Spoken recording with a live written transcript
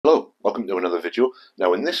welcome to another video.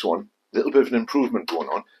 Now in this one, a little bit of an improvement going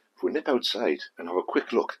on. If we nip outside and have a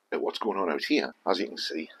quick look at what's going on out here, as you can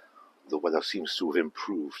see, the weather seems to have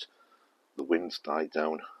improved. The wind's died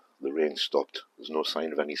down, the rain stopped, there's no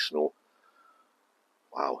sign of any snow.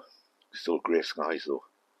 Wow, still grey skies though.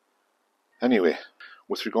 Anyway,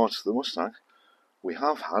 with regards to the Mustang, we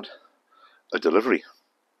have had a delivery.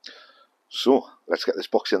 So, let's get this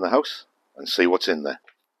box in the house and see what's in there.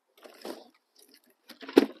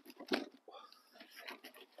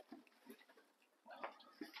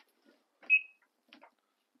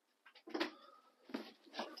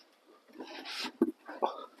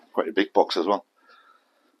 Quite a big box as well.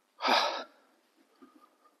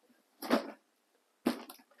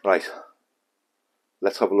 Right,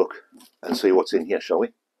 let's have a look and see what's in here, shall we?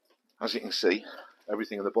 As you can see,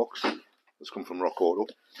 everything in the box has come from Rock Auto.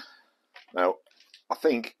 Now, I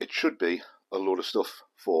think it should be a load of stuff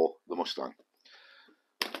for the Mustang.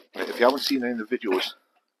 Now, if you haven't seen any of the videos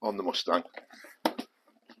on the Mustang,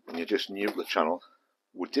 and you're just new to the channel,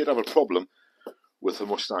 we did have a problem with the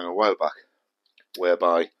Mustang a while back,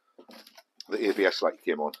 whereby the ABS light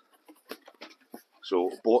came on.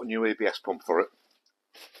 So bought a new ABS pump for it,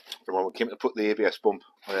 and when we came to put the ABS pump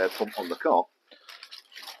on the car,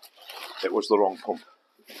 it was the wrong pump.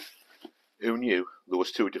 Who knew there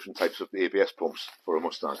was two different types of ABS pumps for a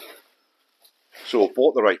Mustang? So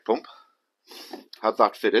bought the right pump, had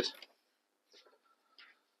that fitted,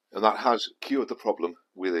 and that has cured the problem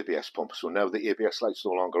with the ABS pump. So now the ABS light's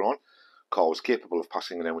no longer on. Car was capable of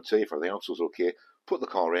passing an MOT if everything else was okay. Put the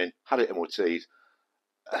car in, had it MOT'd,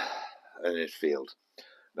 and it failed.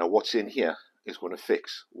 Now what's in here is going to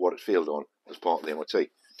fix what it failed on as part of the MOT.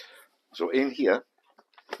 So in here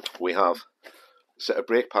we have a set of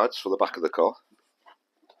brake pads for the back of the car,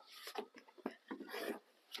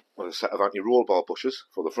 with a set of anti-roll bar bushers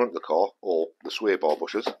for the front of the car, or the sway bar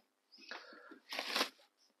bushers.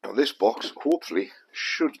 Now this box hopefully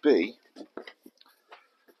should be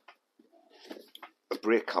a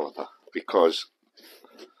brake caliper, because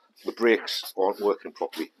the brakes aren't working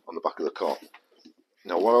properly on the back of the car.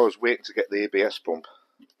 Now while I was waiting to get the ABS pump,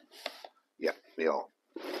 yeah, they are.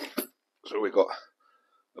 So we got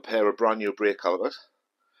a pair of brand new brake calipers.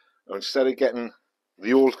 Now instead of getting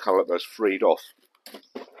the old calipers freed off,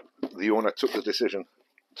 the owner took the decision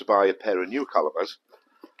to buy a pair of new calipers,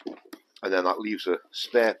 and then that leaves a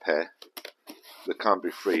spare pair that can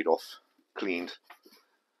be freed off, cleaned,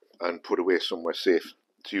 and put away somewhere safe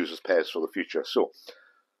to use as pairs for the future. So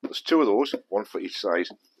there's two of those, one for each side.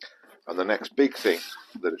 And the next big thing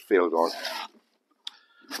that it failed on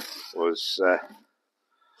was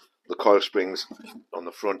the coil springs on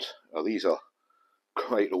the front. Now these are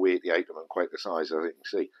quite a weighty item and quite the size, as you can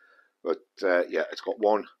see. But yeah, it's got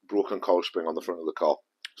one broken coil spring on the front of the car,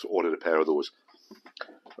 so ordered a pair of those.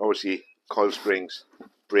 Obviously, coil springs,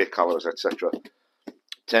 brake calipers, etc.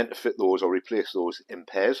 tend to fit those or replace those in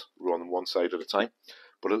pairs, rather than one side at a time.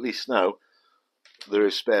 But at least now there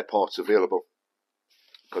is spare parts available,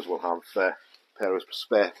 because we'll have a pair of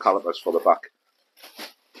spare calipers for the back.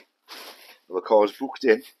 The car's booked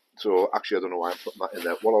in, so actually I don't know why I'm putting that in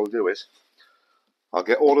there. What I'll do is, I'll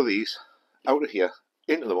get all of these out of here,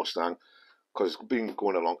 into the Mustang, because it's been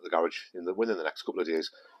going along to the garage within the next couple of days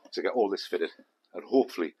to get all this fitted, and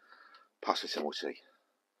hopefully pass its MOT.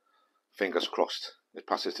 Fingers crossed it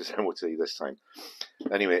passes its MOT this time.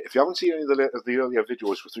 Anyway, if you haven't seen any of the earlier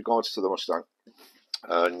videos with regards to the Mustang,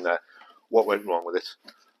 and what went wrong with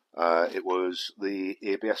it, it was the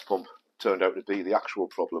ABS pump turned out to be the actual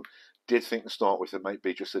problem. Did think to start with it might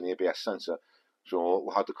be just an ABS sensor, so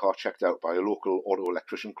we had the car checked out by a local auto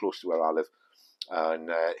electrician close to where I live, and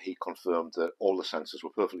he confirmed that all the sensors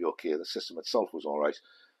were perfectly okay, the system itself was alright,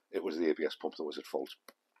 it was the ABS pump that was at fault.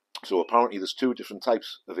 So apparently there's two different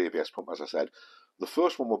types of ABS pump, as I said. The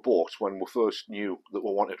first one we bought when we first knew that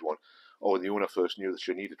we wanted one, or the owner first knew that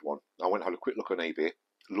she needed one. I went and had a quick look on eBay.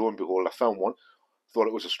 Lo and behold, I found one. Thought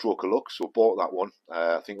it was a stroke of luck, so bought that one.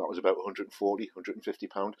 I think that was about £140,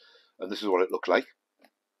 £150, and this is what it looked like.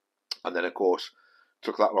 And then, of course,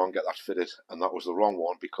 took that long to get that fitted, and that was the wrong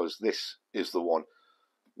one, because this is the one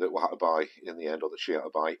that we had to buy in the end, or that she had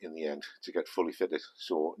to buy in the end, to get fully fitted.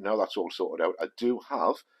 So now that's all sorted out. I do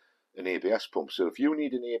have an ABS pump, so if you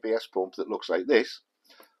need an ABS pump that looks like this,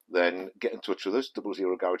 then get in touch with us,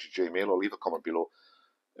 00garage@gmail, or leave a comment below,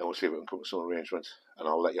 and we'll see if we can come to some arrangement, and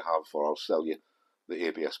I'll let you have, or I'll sell you the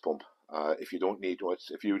ABS pump. If you don't need one,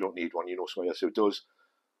 you know somebody else who does,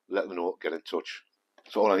 let them know, get in touch.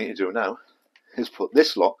 So all I need to do now is put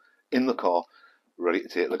this lot in the car, ready to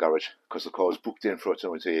take to the garage, because the car is booked in for its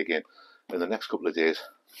MOT again in the next couple of days,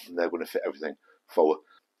 and they're going to fit everything forward.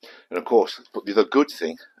 And of course, but the other good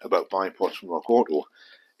thing about buying parts from Rock Auto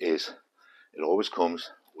is it always comes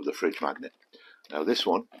with a fridge magnet. Now this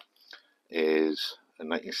one is a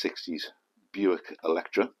 1960s Buick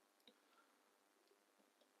Electra,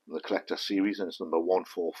 the collector series, and it's number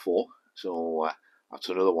 144. So that's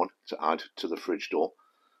another one to add to the fridge door.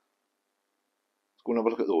 Let's go and have a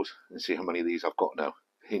look at those and see how many of these I've got now.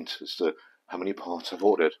 Hint as to how many parts I've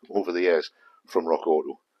ordered over the years from Rock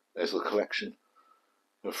Auto. There's the collection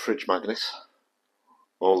of fridge magnets,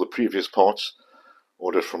 all the previous parts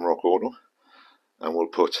ordered from Rock Auto, and we'll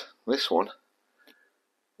put this one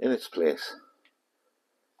in its place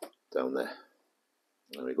down there.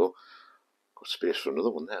 There we go. Got space for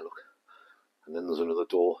another one there, look. And then there's another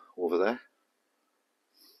door over there.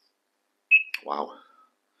 Wow.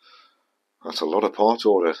 That's a lot of parts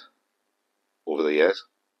ordered over the years.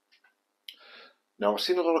 Now, I've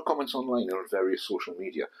seen a lot of comments online and on various social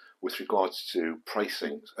media with regards to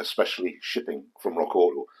pricing, especially shipping from Rock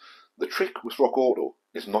Auto. The trick with Rock Auto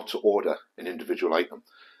is not to order an individual item.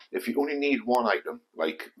 If you only need one item,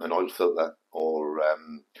 like an oil filter or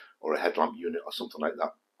a headlamp unit or something like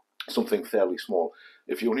that, something fairly small,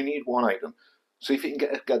 if you only need one item, see if you can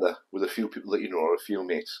get together with a few people that you know or a few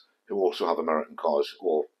mates who also have American cars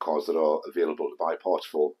or cars that are available to buy parts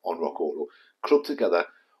for on Rock Auto. Club together,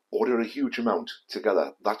 order a huge amount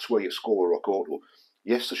together. That's where you score Rock Auto.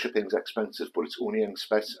 Yes, the shipping's expensive, but it's only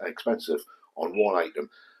expensive on one item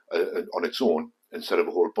on its own instead of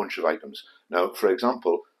a whole bunch of items. Now, for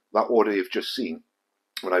example, that order you've just seen,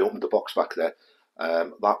 when I opened the box back there,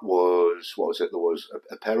 that was, what was it? There was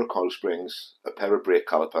a pair of coil springs, a pair of brake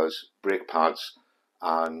calipers, brake pads,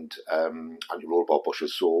 and anti-roll bar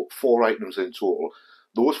bushers. So 4 items in total.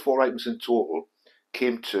 Those 4 items in total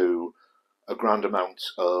came to a grand amount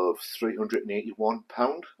of £381.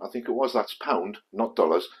 I think it was. That's pound, not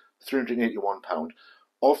dollars. £381.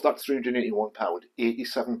 Of that £381,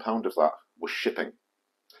 £87 of that was shipping.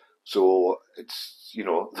 So it's, you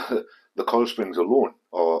know, the coil springs alone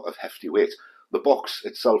are of hefty weight. The box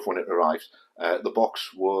itself, when it arrived, the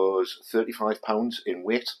box was £35 in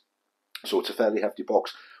weight. So it's a fairly hefty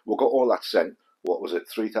box. We got all that sent, what was it,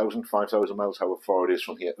 3,000, 5,000 miles, however far it is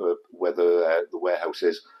from here, where the warehouse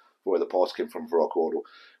is, where the parts came from for Rock Auto.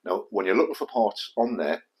 Now, when you're looking for parts on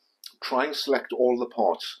there, try and select all the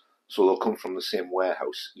parts so they'll come from the same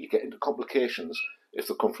warehouse. You get into complications if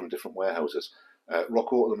they come from different warehouses.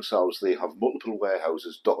 Rock Auto themselves, they have multiple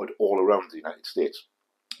warehouses dotted all around the United States.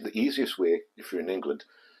 The easiest way, if you're in England,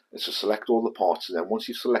 is to select all the parts, and then once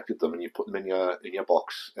you've selected them and you put them in your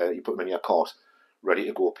box, you put them in your cart, ready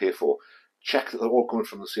to go pay for, check that they're all coming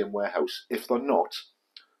from the same warehouse. If they're not,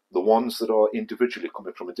 the ones that are individually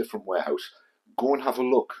coming from a different warehouse, go and have a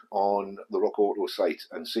look on the Rock Auto site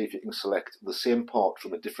and see if you can select the same part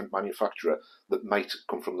from a different manufacturer that might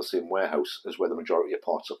come from the same warehouse as where the majority of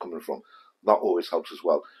parts are coming from. That always helps as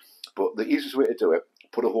well. But the easiest way to do it,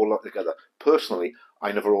 put a whole lot together. Personally,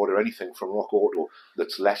 I never order anything from Rock Auto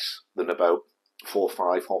that's less than about 4 or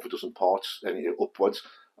 5, half a dozen parts, any upwards.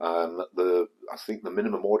 I think the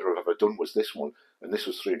minimum order I've ever done was this one, and this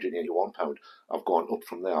was £381. I've gone up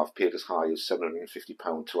from there. I've paid as high as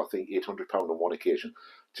 £750 to I think £800 on one occasion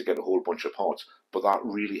to get a whole bunch of parts. But that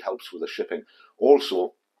really helps with the shipping.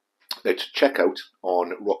 Also, at checkout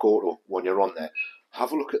on Rock Auto, when you're on there,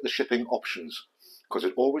 have a look at the shipping options, because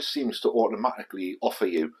it always seems to automatically offer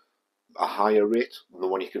you a higher rate than the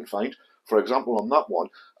one you can find. For example, on that one,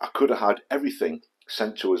 I could have had everything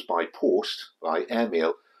sent to us by post, by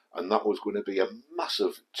airmail, and that was going to be a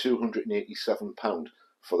massive £287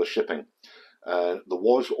 for the shipping. There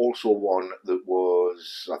was also one that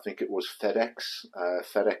was, I think it was FedEx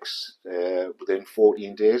within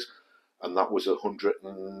 14 days, and that was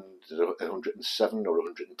 107 or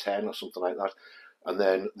 110 or something like that. And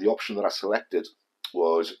then the option that I selected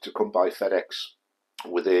was to come by FedEx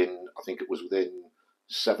within, I think it was within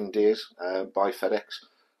 7 days by FedEx,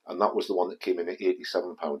 and that was the one that came in at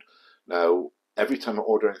 £87. Now, every time I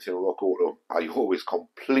order anything on Rock Auto, I always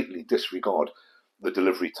completely disregard the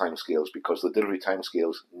delivery timescales, because the delivery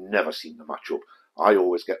timescales never seem to match up. I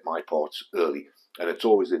always get my parts early, and it's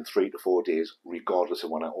always in 3 to 4 days, regardless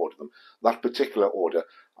of when I order them. That particular order,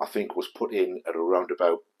 I think, was put in at around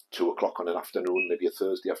about 2 o'clock on an afternoon, maybe a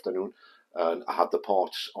Thursday afternoon, and I had the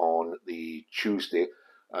parts on the Tuesday.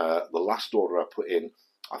 The last order I put in,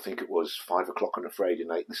 I think it was 5 o'clock on a Friday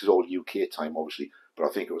night. This is all UK time, obviously, but I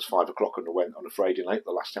think it was 5 o'clock on a Friday night,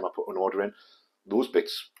 the last time I put an order in. Those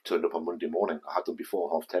bits turned up on Monday morning. I had them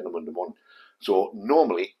before 10:30 on Monday morning. So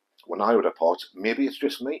normally, when I order parts, maybe it's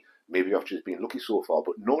just me, maybe I've just been lucky so far,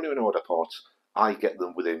 but normally when I order parts, I get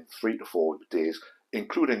them within 3 to 4 days,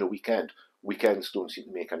 including a weekend. Weekends don't seem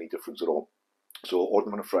to make any difference at all. So order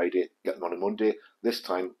them on a Friday, get them on a Monday. This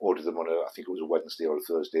time, ordered them on I think it was a Wednesday or a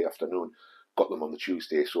Thursday afternoon. Got them on the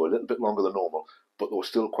Tuesday, so a little bit longer than normal, but they were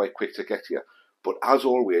still quite quick to get here. But as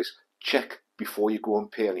always, check before you go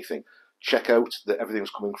and pay anything. Check out that everything's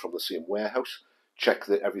coming from the same warehouse. Check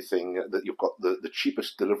that everything, that you've got the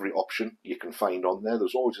cheapest delivery option you can find on there.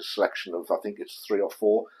 There's always a selection of, I think it's 3 or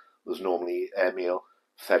 4. There's normally Airmail,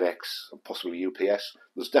 FedEx, and possibly UPS.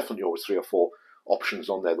 There's definitely always 3 or 4 options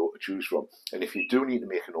on there though to choose from. And if you do need to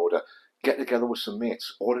make an order, get together with some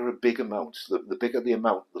mates, order a big amount. The bigger the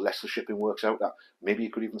amount, the less the shipping works out at. Maybe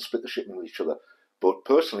you could even split the shipping with each other. But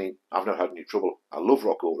personally, I've never had any trouble. I love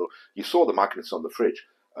Rock Auto. You saw the magnets on the fridge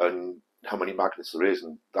and how many magnets there is,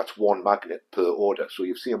 and that's one magnet per order. So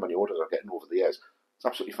you see how many orders are getting over the years. It's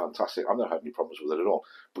absolutely fantastic. I've never had any problems with it at all.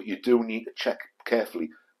 But you do need to check carefully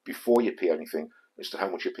before you pay anything as to how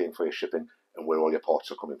much you're paying for your shipping and where all your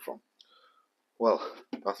parts are coming from. Well,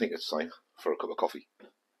 I think it's time for a cup of coffee.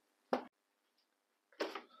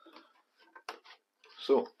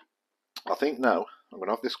 So, I think now I'm going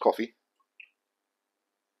to have this coffee,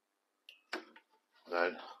 and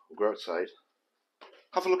then we'll go outside,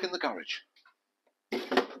 have a look in the garage, and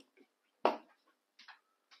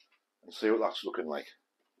see what that's looking like.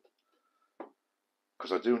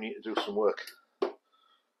 Because I do need to do some work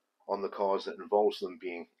on the cars that involves them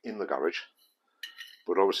being in the garage.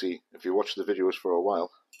 But obviously, if you watch the videos for a while,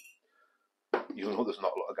 you'll know there's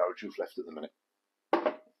not a lot of garage roof left at the minute.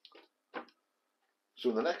 So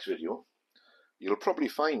in the next video, you'll probably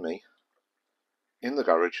find me in the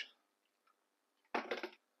garage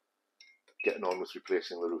getting on with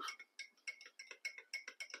replacing the roof.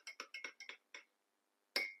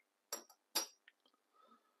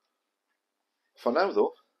 For now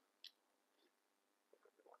though,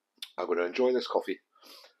 I'm going to enjoy this coffee,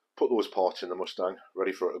 put those parts in the Mustang,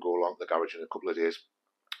 ready for it to go along to the garage in a couple of days,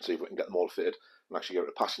 see if we can get them all fitted and actually get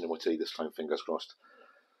it passing MOT this time, fingers crossed.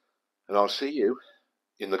 And I'll see you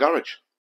in the garage.